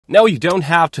No, you don't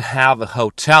have to have a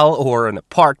hotel or an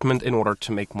apartment in order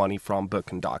to make money from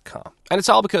Booking.com. And it's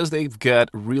all because they've got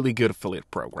a really good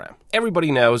affiliate program.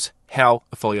 Everybody knows how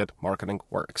affiliate marketing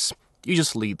works. You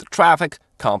just lead the traffic,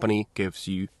 company gives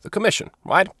you the commission,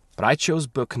 right? But I chose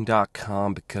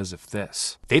Booking.com because of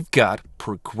this. They've got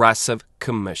progressive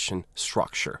commission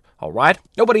structure, all right?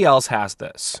 Nobody else has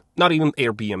this, not even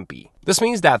Airbnb. This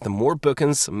means that the more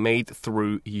bookings made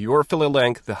through your affiliate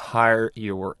link, the higher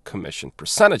your commission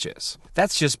percentage is.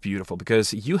 That's just beautiful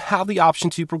because you have the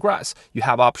option to progress. You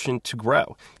have option to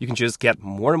grow. You can just get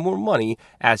more and more money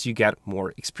as you get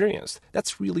more experienced.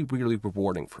 That's really, really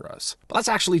rewarding for us. But let's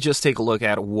actually just take a look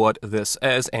at what this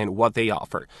is and what they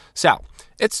offer. So,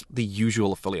 it's the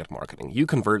usual affiliate marketing. You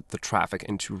convert the traffic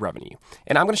into revenue.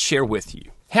 And I'm going to share with you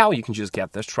how you can just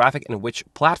get this traffic and which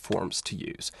platforms to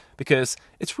use. Because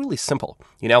it's really simple.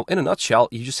 You know, in a nutshell,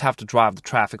 you just have to drive the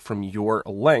traffic from your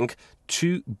link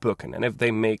to Booking. And if they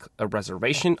make a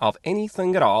reservation of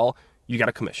anything at all, you get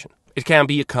a commission. It can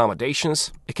be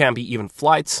accommodations, it can be even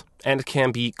flights, and it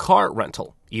can be car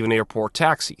rental, even airport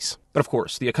taxis. But of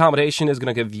course, the accommodation is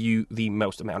going to give you the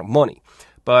most amount of money.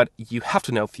 But you have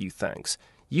to know a few things.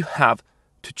 You have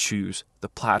to choose the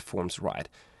platforms right,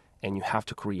 and you have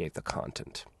to create the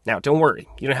content. Now, don't worry.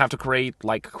 You don't have to create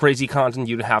like crazy content.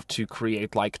 You don't have to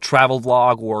create like travel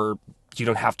vlog, or you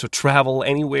don't have to travel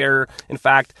anywhere. In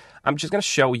fact, I'm just going to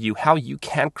show you how you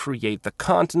can create the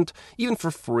content, even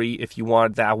for free if you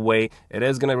want it that way. It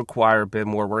is going to require a bit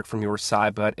more work from your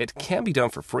side, but it can be done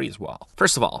for free as well.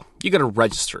 First of all, you got to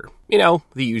register. You know,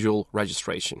 the usual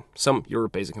registration. Some your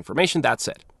basic information, that's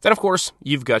it. Then, of course,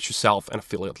 you've got yourself an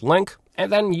affiliate link,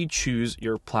 and then you choose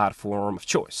your platform of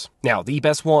choice. Now, the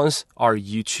best ones are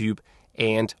YouTube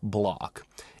and blog.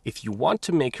 If you want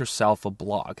to make yourself a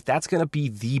blog, that's going to be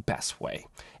the best way.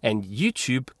 And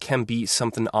YouTube can be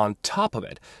something on top of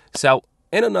it. So,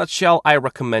 in a nutshell, I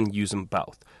recommend using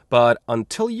both. But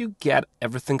until you get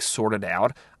everything sorted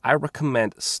out, I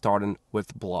recommend starting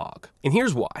with blog. And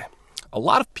here's why. A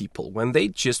lot of people, when they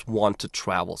just want to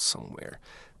travel somewhere,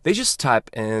 they just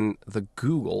type in the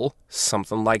Google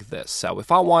something like this. So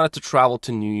if I wanted to travel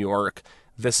to New York,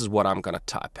 this is what I'm going to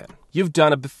type in. You've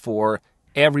done it before.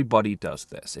 Everybody does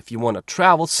this. If you want to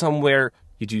travel somewhere,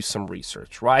 you do some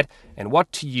research, right? And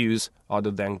what to use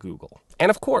other than Google. And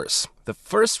of course, the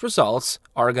first results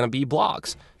are going to be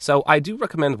blogs. So I do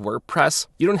recommend WordPress.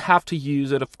 You don't have to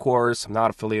use it, of course. I'm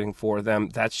not affiliating for them.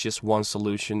 That's just one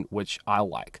solution, which I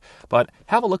like. But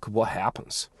have a look at what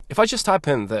happens. If I just type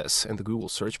in this in the Google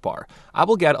search bar, I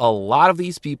will get a lot of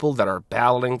these people that are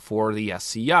battling for the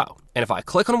SEO. And if I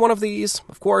click on one of these,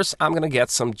 of course, I'm going to get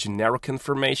some generic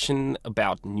information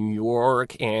about New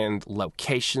York and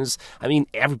locations. I mean,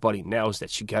 everybody knows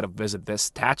that you got to visit this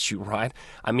statue, right?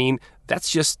 I mean, that's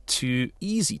just too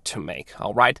easy to make,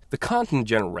 all right? The content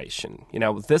generation, you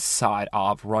know, this side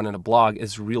of running a blog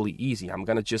is really easy. I'm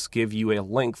going to just give you a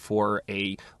link for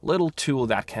a little tool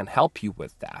that can help you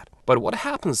with that. But what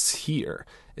happens here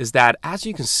is that, as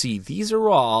you can see, these are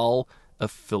all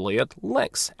affiliate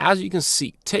links. As you can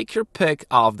see, take your pick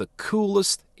of the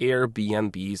coolest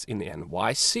Airbnbs in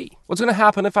NYC. What's going to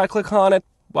happen if I click on it?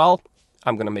 Well,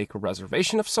 I'm going to make a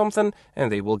reservation of something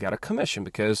and they will get a commission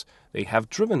because they have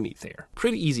driven me there.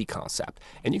 Pretty easy concept.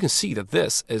 And you can see that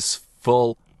this is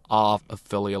full of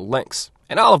affiliate links.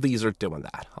 And all of these are doing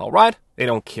that, all right? They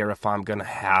don't care if I'm going to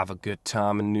have a good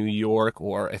time in New York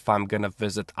or if I'm going to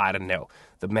visit, I don't know,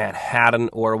 the Manhattan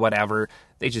or whatever.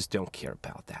 They just don't care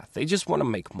about that. They just want to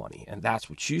make money, and that's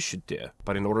what you should do.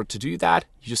 But in order to do that,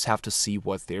 you just have to see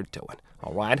what they're doing,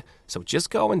 all right? So just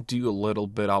go and do a little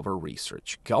bit of a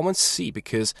research. Go and see,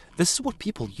 because this is what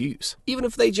people use. Even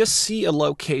if they just see a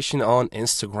location on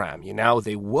Instagram, you know,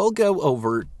 they will go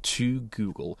over to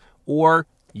Google or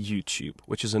YouTube,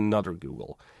 which is another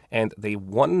Google, and they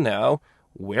want to know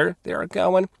where they are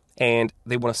going, and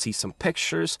they want to see some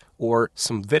pictures or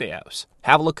some videos.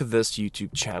 Have a look at this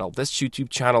YouTube channel. This YouTube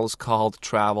channel is called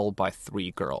Travel by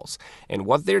 3 Girls, and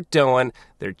what they're doing,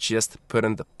 they're just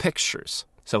putting the pictures.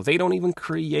 So they don't even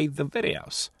create the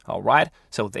videos, all right?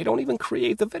 So they don't even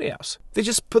create the videos. They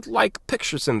just put like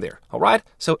pictures in there, all right?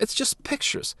 So it's just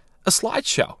pictures, a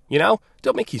slideshow, you know?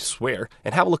 Don't make you swear.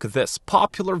 And have a look at this.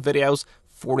 Popular videos,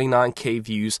 49K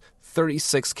views,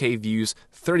 36K views,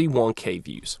 31K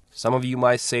views. Some of you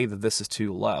might say that this is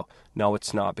too low. No,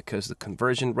 it's not, because the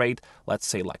conversion rate, let's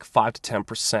say like 5 to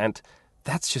 10%,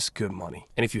 that's just good money.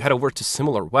 And if you head over to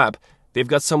SimilarWeb, they've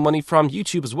got some money from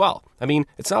YouTube as well. I mean,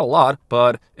 it's not a lot,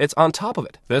 but it's on top of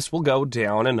it. This will go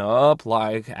down and up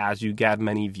like as you get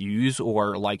many views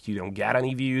or like you don't get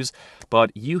any views,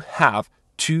 but you have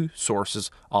two sources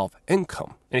of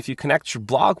income. And if you connect your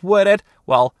blog with it,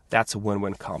 well, that's a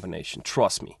win-win combination.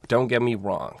 Trust me. Don't get me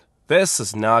wrong. This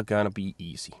is not going to be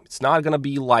easy. It's not going to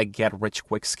be like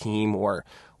get-rich-quick scheme or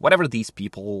whatever these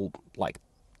people like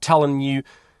telling you.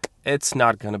 It's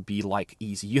not going to be like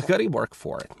easy. You got to work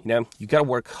for it. You got to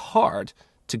work hard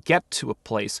to get to a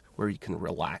place where you can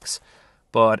relax.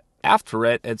 But after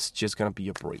it, it's just going to be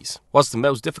a breeze. What's the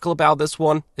most difficult about this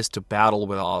one is to battle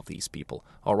with all of these people.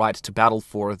 All right, to battle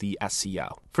for the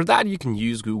SEO. For that, you can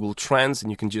use Google Trends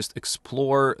and you can just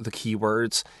explore the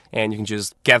keywords and you can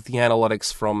just get the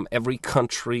analytics from every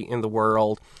country in the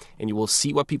world and you will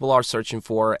see what people are searching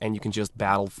for and you can just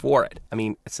battle for it. I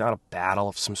mean, it's not a battle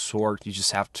of some sort. You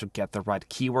just have to get the right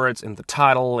keywords in the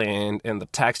title and in the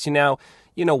text, You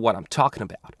know what I'm talking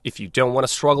about. If you don't want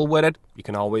to struggle with it, you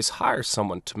can always hire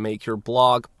someone to make your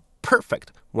blog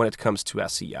perfect when it comes to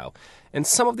SEO. And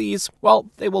some of these, well,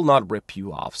 they will not rip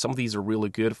you off. Some of these are really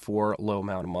good for a low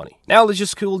amount of money. Now let's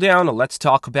just cool down and let's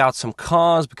talk about some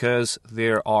cons because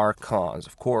there are cons,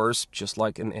 of course, just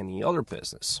like in any other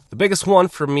business. The biggest one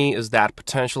for me is that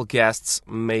potential guests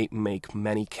may make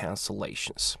many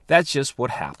cancellations. That's just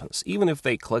what happens. Even if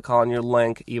they click on your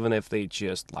link, even if they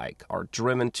just are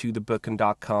driven to the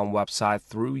booking.com website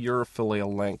through your affiliate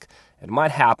link, it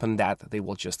might happen that they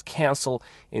will just cancel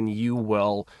and you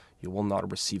will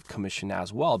not receive commission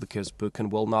as well because Booking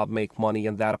will not make money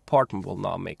and that apartment will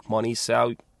not make money,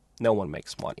 so no one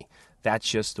makes money. That's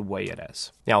just the way it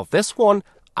is. Now, this one,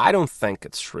 I don't think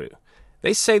it's true.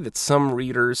 They say that some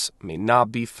readers may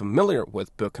not be familiar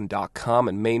with Booking.com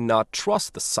and may not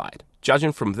trust the site.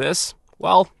 Judging from this,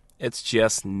 well, it's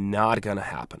just not gonna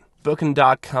happen.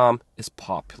 Booking.com is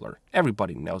popular.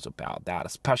 Everybody knows about that,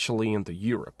 especially in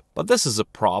Europe. But this is a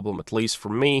problem, at least for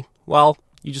me. Well,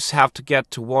 you just have to get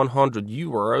to 100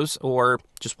 euros or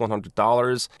just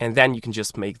 $100 and then you can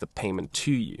just make the payment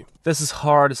to you. This is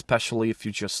hard, especially if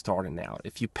you're just starting out.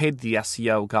 If you paid the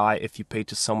SEO guy, if you paid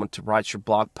to someone to write your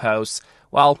blog posts,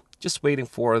 well, just waiting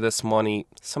for this money,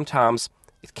 sometimes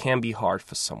it can be hard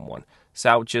for someone.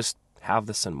 So just have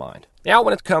this in mind. Now,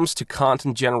 when it comes to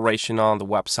content generation on the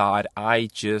website, I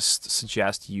just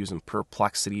suggest using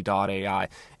Perplexity.ai,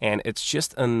 and it's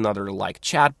just another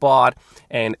chatbot,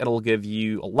 and it'll give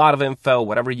you a lot of info,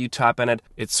 whatever you type in it.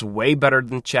 It's way better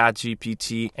than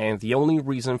ChatGPT, and the only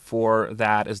reason for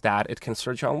that is that it can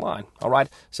search online, all right?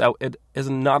 So it is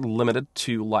not limited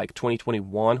to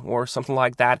 2021 or something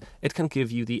like that. It can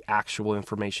give you the actual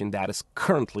information that is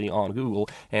currently on Google,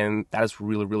 and that is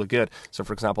really, really good. So,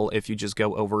 for example, if you just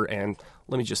go over and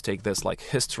let me just take this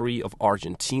history of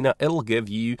Argentina. It'll give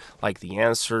you the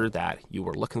answer that you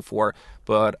were looking for,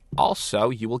 but also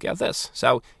you will get this.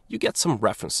 So you get some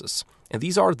references. And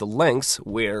these are the links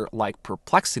where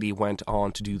Perplexity went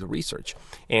on to do the research.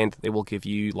 And they will give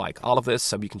you all of this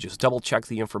so you can just double check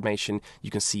the information.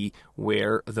 You can see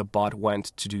where the bot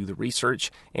went to do the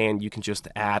research and you can just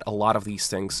add a lot of these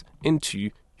things into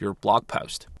your blog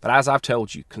post. But as I've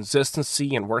told you,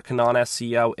 consistency and working on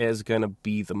SEO is going to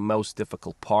be the most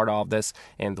difficult part of this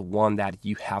and the one that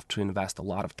you have to invest a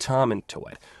lot of time into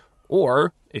it.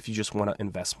 Or if you just want to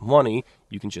invest money,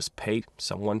 you can just pay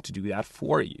someone to do that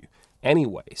for you.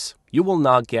 Anyways, you will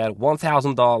not get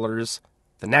 $1,000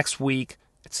 the next week.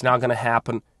 It's not going to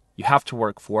happen. You have to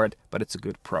work for it, but it's a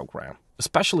good program.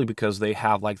 Especially because they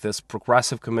have this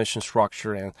progressive commission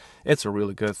structure, and it's a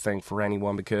really good thing for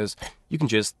anyone because you can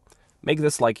just make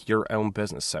this your own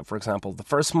business. So for example, the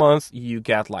first month you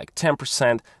get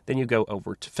 10%, then you go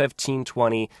over to 15,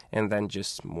 20, and then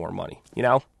just more money,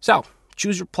 So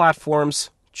choose your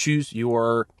platforms, choose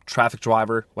your traffic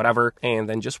driver, whatever, and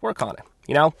then just work on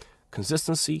it,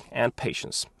 Consistency and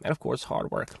patience, and of course hard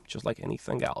work, just like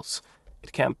anything else.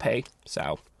 It can pay,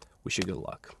 so wish you good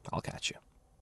luck. I'll catch you.